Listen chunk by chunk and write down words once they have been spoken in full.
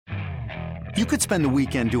You could spend the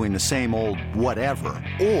weekend doing the same old whatever,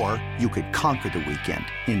 or you could conquer the weekend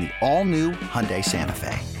in the all-new Hyundai Santa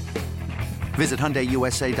Fe. Visit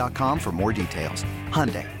HyundaiUSA.com for more details.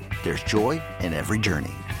 Hyundai, there's joy in every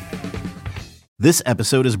journey. This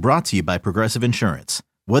episode is brought to you by Progressive Insurance.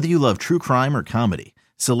 Whether you love true crime or comedy,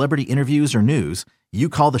 celebrity interviews or news, you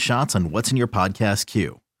call the shots on what's in your podcast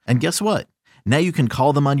queue. And guess what? Now you can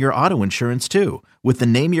call them on your auto insurance too with the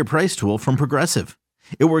Name Your Price tool from Progressive.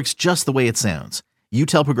 It works just the way it sounds. You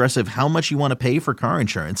tell Progressive how much you want to pay for car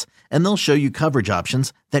insurance, and they'll show you coverage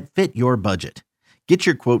options that fit your budget. Get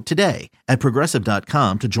your quote today at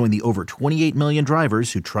Progressive.com to join the over 28 million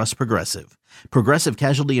drivers who trust Progressive. Progressive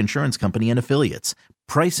Casualty Insurance Company and Affiliates.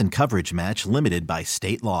 Price and coverage match limited by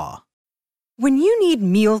state law. When you need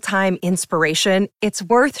mealtime inspiration, it's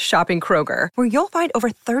worth shopping Kroger, where you'll find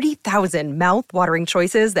over 30,000 mouth-watering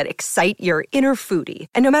choices that excite your inner foodie.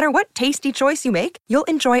 And no matter what tasty choice you make, you'll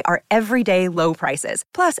enjoy our everyday low prices,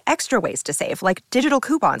 plus extra ways to save, like digital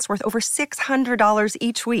coupons worth over $600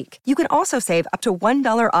 each week. You can also save up to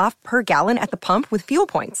 $1 off per gallon at the pump with fuel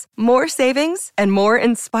points. More savings and more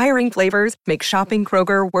inspiring flavors make shopping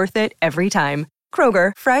Kroger worth it every time.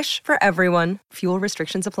 Kroger, fresh for everyone. Fuel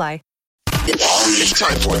restrictions apply. It's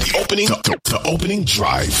time for the opening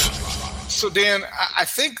drive. So, Dan, I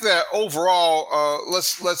think that overall,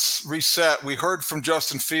 let's reset. We heard from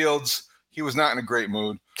Justin Fields. He was not in a great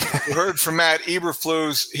mood. We heard from Matt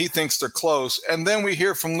Eberflus. He thinks they're close. And then we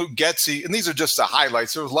hear from Luke Getsy. And these are just the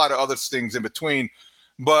highlights. There was a lot of other things in between.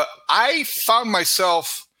 But I found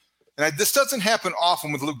myself, and this doesn't happen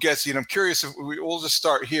often with Luke Getsy, and I'm curious if we'll just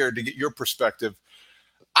start here to get your perspective.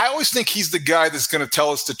 I always think he's the guy that's going to tell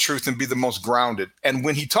us the truth and be the most grounded. And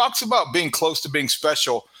when he talks about being close to being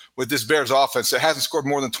special with this Bears offense that hasn't scored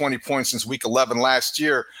more than 20 points since week 11 last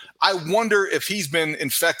year, I wonder if he's been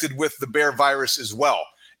infected with the Bear virus as well.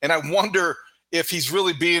 And I wonder if he's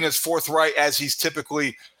really being as forthright as he's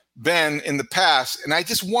typically been in the past. And I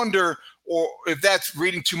just wonder or if that's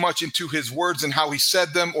reading too much into his words and how he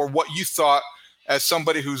said them, or what you thought as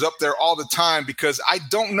somebody who's up there all the time, because I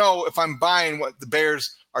don't know if I'm buying what the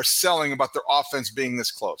Bears are selling about their offense being this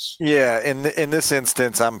close. Yeah, in this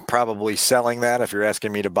instance, I'm probably selling that if you're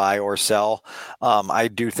asking me to buy or sell. I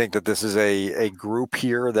do think that this is a group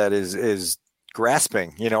here that is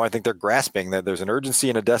grasping. I think they're grasping that there's an urgency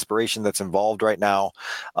and a desperation that's involved right now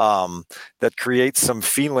that creates some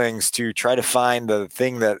feelings to try to find the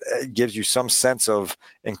thing that gives you some sense of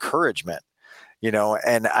encouragement.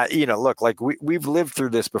 And look, like we've lived through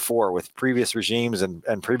this before with previous regimes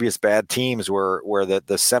and previous bad teams where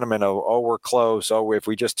the sentiment of, oh, we're close. Oh, if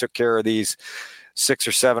we just took care of these 6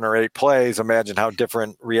 or 7 or 8 plays, imagine how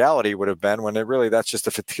different reality would have been, when that's just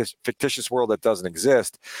a fictitious world that doesn't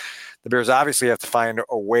exist. The Bears obviously have to find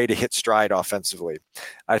a way to hit stride offensively.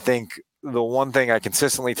 I think the one thing I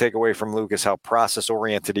consistently take away from Luke is how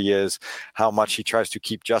process-oriented he is, how much he tries to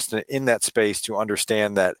keep Justin in that space to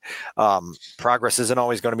understand that progress isn't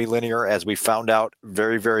always going to be linear, as we found out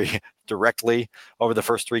very, very directly over the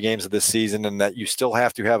first 3 games of this season, and that you still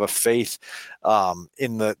have to have a faith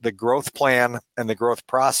in the growth plan and the growth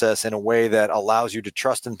process in a way that allows you to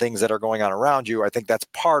trust in things that are going on around you. I think that's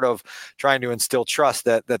part of trying to instill trust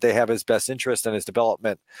that they have his best interest and his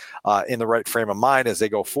development in the right frame of mind as they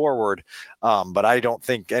go forward. But I don't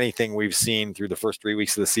think anything we've seen through the first 3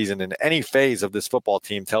 weeks of the season in any phase of this football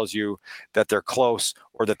team tells you that they're close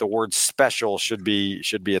or that the word special should be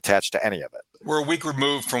attached to any of it. We're a week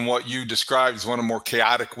removed from what you described as one of the more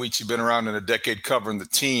chaotic weeks you've been around in a decade covering the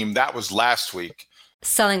team. That was last week.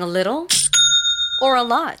 Selling a little or a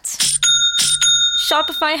lot?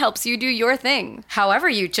 Shopify helps you do your thing, however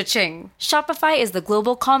you cha-ching. Shopify is the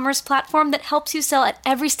global commerce platform that helps you sell at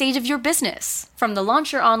every stage of your business. From the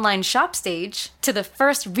launch your online shop stage, to the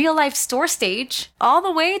first real-life store stage, all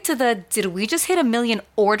the way to the did we just hit 1 million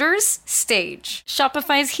orders stage.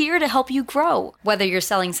 Shopify is here to help you grow. Whether you're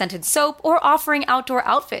selling scented soap or offering outdoor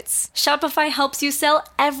outfits, Shopify helps you sell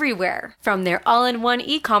everywhere. From their all-in-one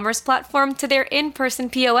e-commerce platform to their in-person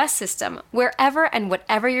POS system, wherever and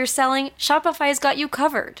whatever you're selling, Shopify's got you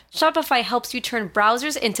covered. Shopify helps you turn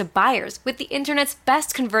browsers into buyers with the internet's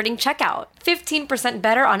best converting checkout. 15%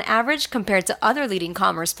 better on average compared to other leading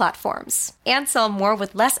commerce platforms. And sell more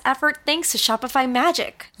with less effort thanks to Shopify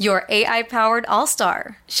Magic, your AI-powered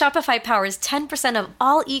all-star. Shopify powers 10% of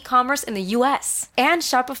all e-commerce in the US. And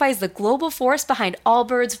Shopify is the global force behind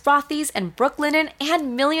Allbirds, Rothy's, and Brooklinen,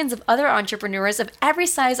 and millions of other entrepreneurs of every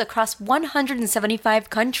size across 175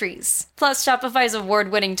 countries. Plus, Shopify's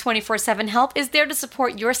award-winning 24/7 help is there there to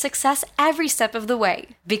support your success every step of the way.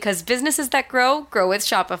 Because businesses that grow, grow with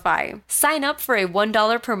Shopify. Sign up for a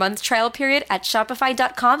 $1 per month trial period at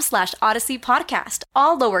shopify.com/Odyssey Podcast,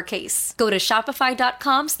 all lowercase. Go to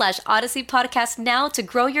shopify.com/Odyssey Podcast now to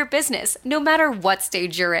grow your business, no matter what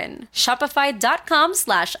stage you're in.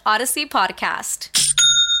 Shopify.com/Odyssey Podcast.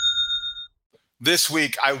 This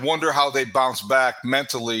week, I wonder how they bounce back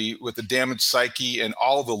mentally with the damaged psyche and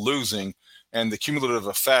all the losing and the cumulative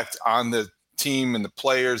effect on the team and the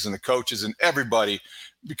players and the coaches and everybody.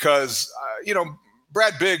 Because,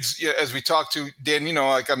 Brad Biggs, as we talked to Dan,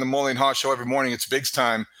 like on the Mully and Haw show every morning, it's Biggs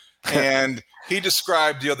time. And he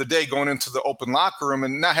described the other day going into the open locker room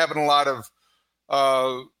and not having a lot of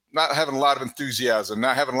enthusiasm,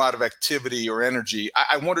 not having a lot of activity or energy.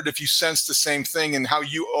 I wondered if you sensed the same thing and how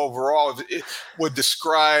you overall would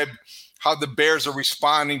describe how the Bears are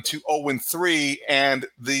responding to 0-3 and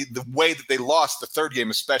the way that they lost the third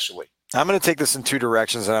game especially. I'm going to take this in two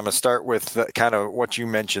directions, and I'm going to start with kind of what you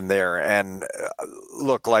mentioned there. And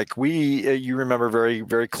look, like you remember very,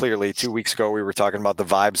 very clearly 2 weeks ago, we were talking about the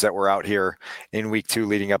vibes that were out here in week 2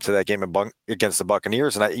 leading up to that game against the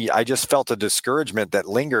Buccaneers. And I just felt a discouragement that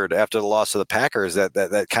lingered after the loss of the Packers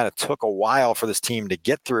that kind of took a while for this team to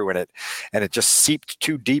get through in it. And it just seeped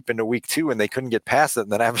too deep into week 2 and they couldn't get past it.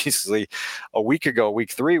 And then obviously a week ago,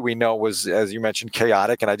 week 3, we know was, as you mentioned,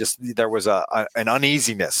 chaotic. And there was an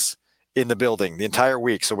uneasiness in the building the entire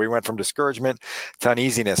week. So we went from discouragement to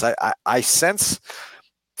uneasiness. I sense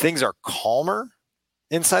things are calmer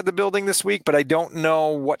inside the building this week, but I don't know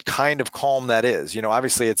what kind of calm that is.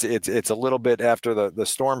 Obviously it's a little bit after the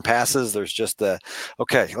storm passes. There's just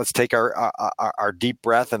okay, let's take our deep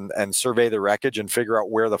breath and survey the wreckage and figure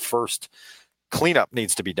out where the first cleanup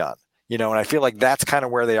needs to be done. And I feel like that's kind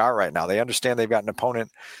of where they are right now. They understand they've got an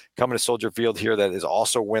opponent coming to Soldier Field here that is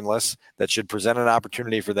also winless, that should present an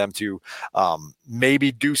opportunity for them to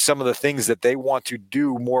maybe do some of the things that they want to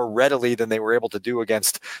do more readily than they were able to do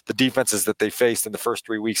against the defenses that they faced in the first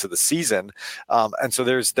 3 weeks of the season. And so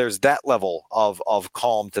there's that level of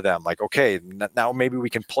calm to them. Like, okay, now maybe we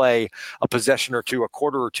can play a possession or two, a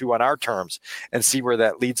quarter or two on our terms and see where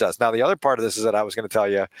that leads us. Now, the other part of this is that I was going to tell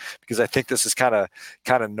you, because I think this is kind of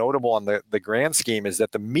notable on the grand scheme, is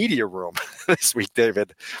that the media room this week,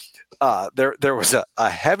 David, there was a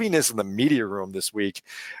heaviness in the media room this week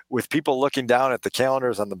with people looking down at the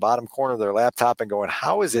calendars on the bottom corner of their laptop and going,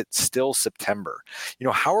 how is it still September?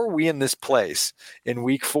 How are we in this place in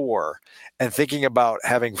week 4 and thinking about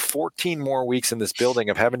having 14 more weeks in this building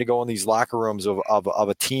of having to go in these locker rooms of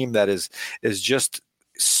a team that is just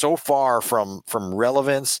so far from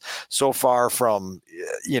relevance, so far from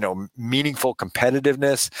meaningful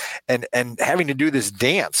competitiveness, and having to do this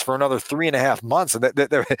dance for another 3.5 months, and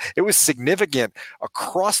that it was significant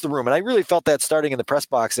across the room. And I really felt that starting in the press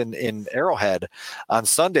box in Arrowhead on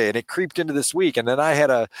Sunday, and it creeped into this week. And then I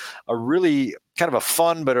had a really kind of a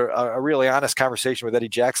fun but a really honest conversation with Eddie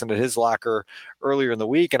Jackson at his locker earlier in the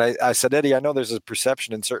week. And I said, Eddie, I know there's a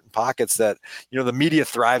perception in certain pockets that, the media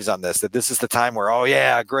thrives on this, that this is the time where, oh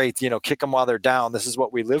yeah, great, kick them while they're down. This is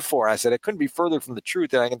what we live for. And I said, it couldn't be further from the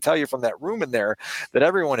truth. And I can tell you from that room in there that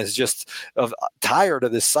everyone is just tired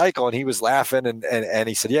of this cycle. And he was laughing and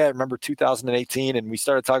he said, yeah, I remember 2018. And we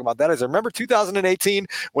started talking about that. I said, remember 2018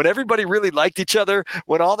 when everybody really liked each other,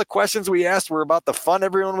 when all the questions we asked were about the fun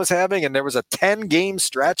everyone was having. And there was a 10-game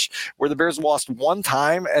stretch where the Bears lost one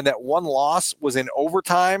time, and that one loss was in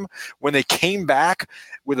overtime when they came back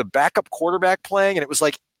with a backup quarterback playing, and it was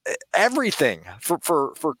like everything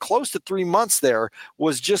for close to 3 months there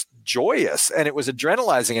was just joyous, and it was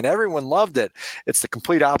adrenalizing, and everyone loved it. It's the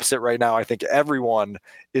complete opposite right now. I think everyone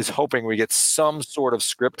is hoping we get some sort of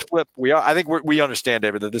script flip. I think we understand,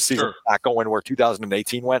 David, that this season is not going where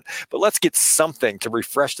 2018 went, but let's get something to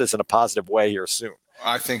refresh this in a positive way here soon.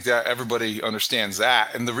 I think that everybody understands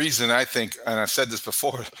that. And the reason I think, and I've said this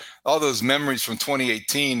before, all those memories from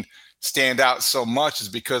 2018 stand out so much is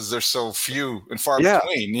because they're so few and far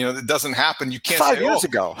between. It doesn't happen. You can't 5 say, years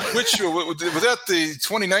ago. Was that the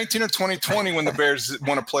 2019 or 2020 when the Bears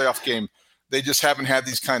won a playoff game? They just haven't had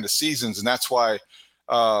these kind of seasons. And that's why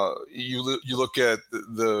you look at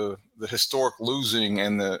the historic losing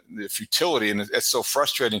and the futility, and it's so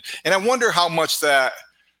frustrating. And I wonder how much that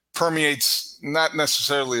permeates not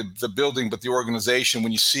necessarily the building, but the organization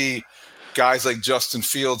when you see guys like Justin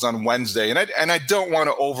Fields on Wednesday. And I don't want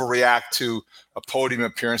to overreact to a podium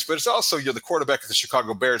appearance, but it's also you're the quarterback of the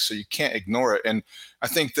Chicago Bears, so you can't ignore it. And I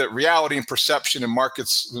think that reality and perception in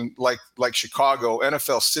markets like Chicago,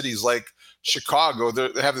 NFL cities like Chicago,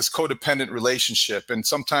 they have this codependent relationship. And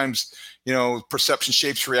sometimes, perception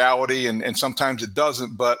shapes reality and sometimes it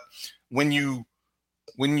doesn't. But when you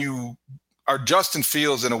are Justin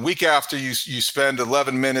Fields, and a week after you spend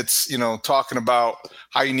 11 minutes, talking about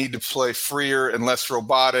how you need to play freer and less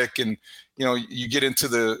robotic, and you get into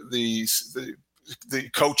the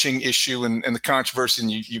coaching issue and the controversy,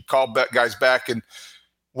 and you call guys back. And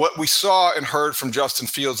what we saw and heard from Justin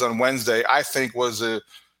Fields on Wednesday, I think, was a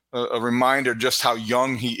reminder just how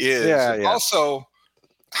young he is. Yeah. Also,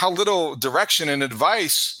 how little direction and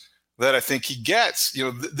advice that I think he gets.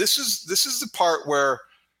 This is the part where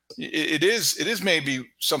it is maybe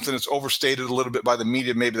something that's overstated a little bit by the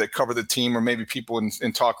media, maybe that cover the team, or maybe people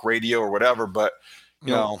in talk radio or whatever. But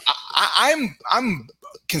I'm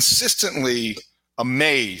consistently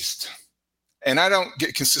amazed, and I don't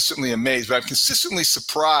get consistently amazed, but I'm consistently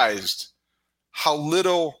surprised how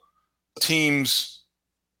little teams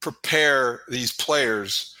prepare these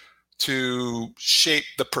players to shape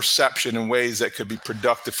the perception in ways that could be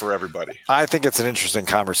productive for everybody. I think it's an interesting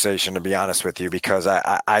conversation, to be honest with you, because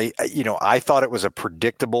I thought it was a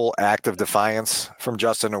predictable act of defiance from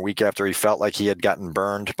Justin a week after he felt like he had gotten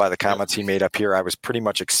burned by the comments he made up here. I was pretty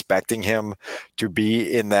much expecting him to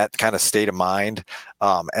be in that kind of state of mind.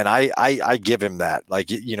 And I give him that. Like,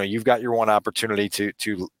 you've got your one opportunity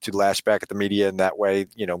to lash back at the media in that way.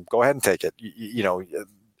 Go ahead and take it.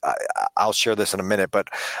 I'll share this in a minute, but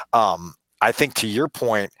I think, to your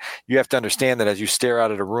point, you have to understand that as you stare out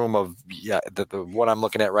at a room of what I'm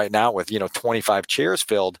looking at right now with 25 chairs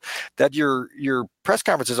filled, that your press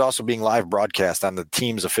conference is also being live broadcast on the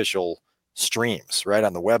team's official streams, right,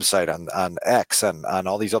 on the website, on X, and on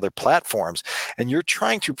all these other platforms, and you're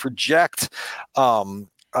trying to project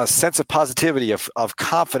a sense of positivity, of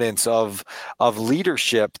confidence, of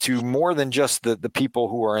leadership to more than just the people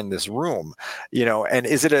who are in this room, and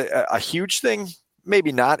is it a huge thing?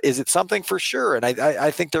 Maybe not. Is it something? For sure. And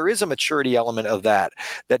I think there is a maturity element of that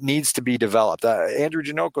needs to be developed. Andrew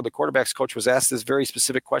Janocko, the quarterback's coach, was asked this very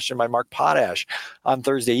specific question by Mark Potash on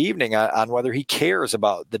Thursday evening on whether he cares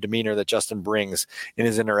about the demeanor that Justin brings in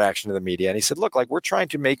his interaction to the media. And he said, look, we're trying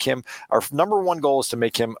to make him, our number one goal is to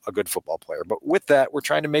make him a good football player. But with that, we're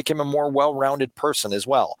trying to make him a more well-rounded person as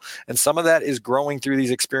well. And some of that is growing through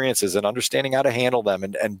these experiences and understanding how to handle them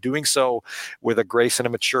and doing so with a grace and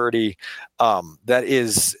a maturity that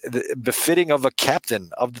is befitting of a captain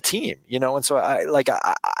of the team, And so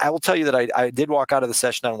I will tell you that I did walk out of the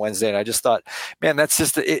session on Wednesday, and I just thought, man, that's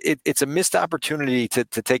just it's a missed opportunity to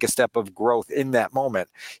take a step of growth in that moment.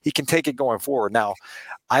 He can take it going forward. Now,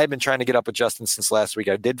 I had been trying to get up with Justin since last week.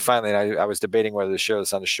 I did finally, and I was debating whether to share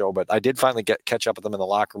this on the show, but I did finally catch up with them in the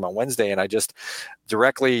locker room on Wednesday, and I just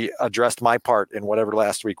directly addressed my part in whatever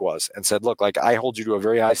last week was and said, look, I hold you to a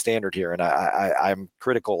very high standard here, and I'm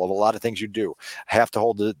critical of a lot of things you do. I have to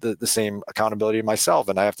hold the same accountability to myself,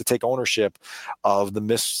 and I have to take ownership of the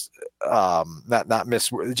just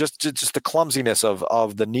the clumsiness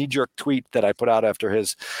of the knee-jerk tweet that I put out after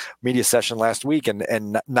his media session last week,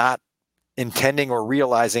 and not intending or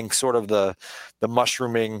realizing sort of the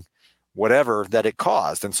mushrooming whatever that it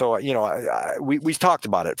caused. And so, we talked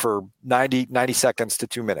about it for 90 seconds to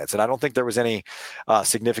 2 minutes. And I don't think there was any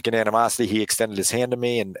significant animosity. He extended his hand to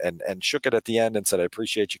me and shook it at the end and said, I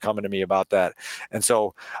appreciate you coming to me about that. And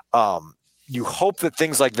so, you hope that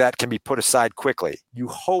things like that can be put aside quickly. You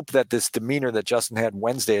hope that this demeanor that Justin had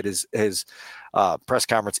Wednesday at his press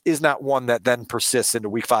conference is not one that then persists into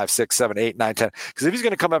week 5, 6, 7, 8, 9, 10. Because if he's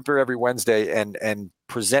going to come up here every Wednesday and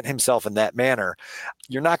present himself in that manner,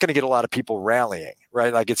 you're not going to get a lot of people rallying,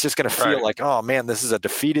 right? It's just going to feel like, oh man, this is a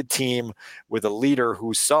defeated team with a leader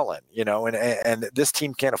who's sullen, and this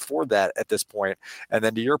team can't afford that at this point. And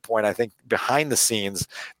then to your point, I think behind the scenes,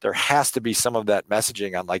 there has to be some of that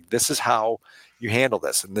messaging on this is how you handle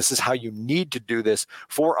this. And this is how you need to do this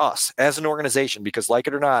for us as an organization, because like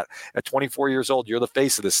it or not, at 24 years old, you're the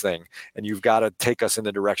face of this thing, and you've got to take us in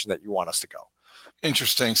the direction that you want us to go.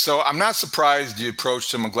 Interesting. So I'm not surprised you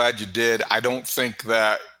approached him. I'm glad you did. I don't think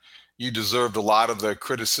that you deserved a lot of the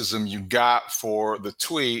criticism you got for the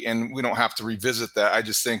tweet, and we don't have to revisit that. I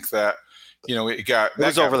just think that, it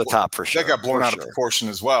was over the top for sure. That got blown out of proportion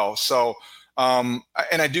as well. So, and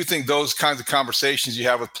I do think those kinds of conversations you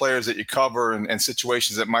have with players that you cover and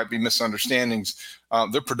situations that might be misunderstandings,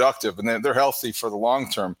 they're productive and they're healthy for the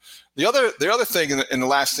long term. The other thing, and the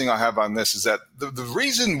last thing I have on this, is that the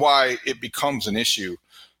reason why it becomes an issue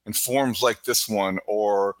in forums like this one,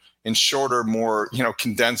 or in shorter, more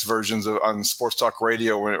condensed versions on sports talk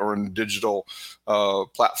radio or in digital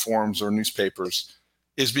platforms or newspapers,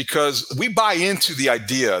 is because we buy into the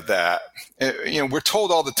idea that we're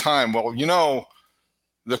told all the time, well,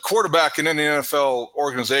 the quarterback in any NFL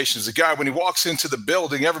organization is the guy, when he walks into the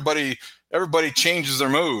building, everybody changes their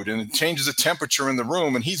mood and it changes the temperature in the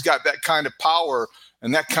room, and he's got that kind of power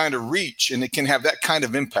and that kind of reach, and it can have that kind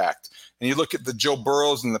of impact. And you look at the Joe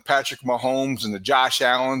Burrows and the Patrick Mahomes and the Josh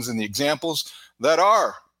Allens and the examples that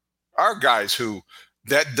are guys who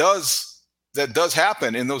that does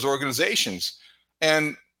happen in those organizations.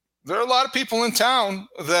 And there are a lot of people in town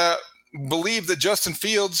that believe that Justin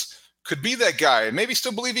Fields could be that guy, and maybe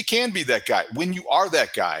still believe he can be that guy. When you are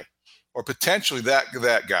that guy, or potentially that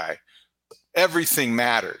guy, everything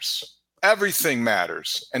matters. Everything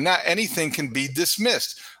matters, and not anything can be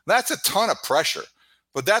dismissed. That's a ton of pressure,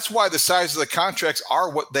 but that's why the size of the contracts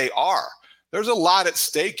are what they are. There's a lot at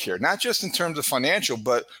stake here, not just in terms of financial,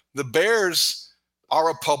 but the Bears are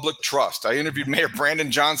a public trust. I interviewed Mayor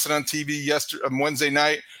Brandon Johnson on TV Wednesday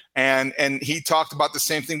night, and he talked about the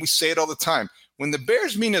same thing. We say it all the time. When the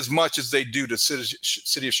Bears mean as much as they do to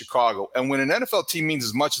city of Chicago, and when an NFL team means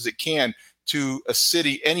as much as it can to a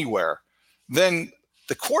city anywhere, then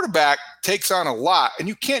the quarterback takes on a lot, and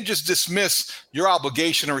you can't just dismiss your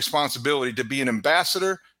obligation and responsibility to be an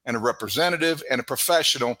ambassador and a representative and a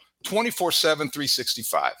professional 24/7,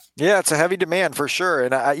 365. Yeah, it's a heavy demand for sure.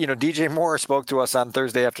 And DJ Moore spoke to us on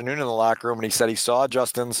Thursday afternoon in the locker room, and he said he saw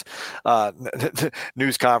Justin's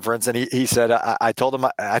news conference, and he said, I told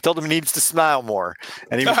him he needs to smile more,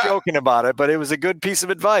 and he was joking about it, but it was a good piece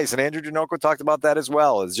of advice. And Andrew Janocko talked about that as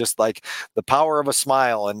well. It's just like the power of a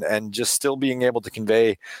smile and just still being able to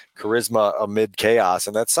convey charisma amid chaos.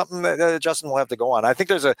 And that's something that Justin will have to go on. I think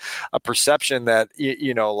there's a perception that,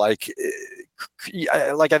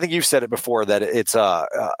 like I think you've said it before, that it's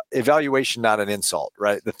evaluation, not an insult,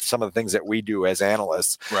 right? Some of the things that we do as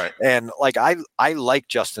analysts. Right. And like, I like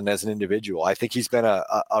Justin as an individual. I think he's been a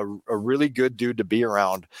really good dude to be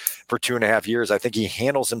around for 2.5 years. I think he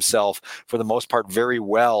handles himself for the most part very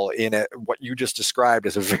well in what you just described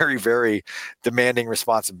as a very, very demanding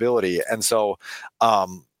responsibility. And so,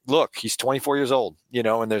 look, he's 24 years old,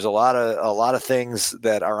 and there's a lot of things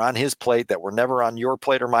that are on his plate that were never on your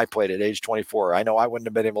plate or my plate at age 24. I know I wouldn't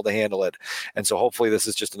have been able to handle it. And so hopefully this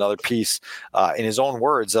is just another piece, in his own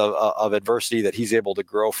words, of adversity that he's able to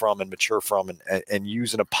grow from and mature from and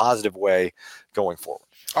use in a positive way going forward.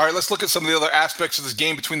 All right, let's look at some of the other aspects of this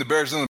game between the Bears and the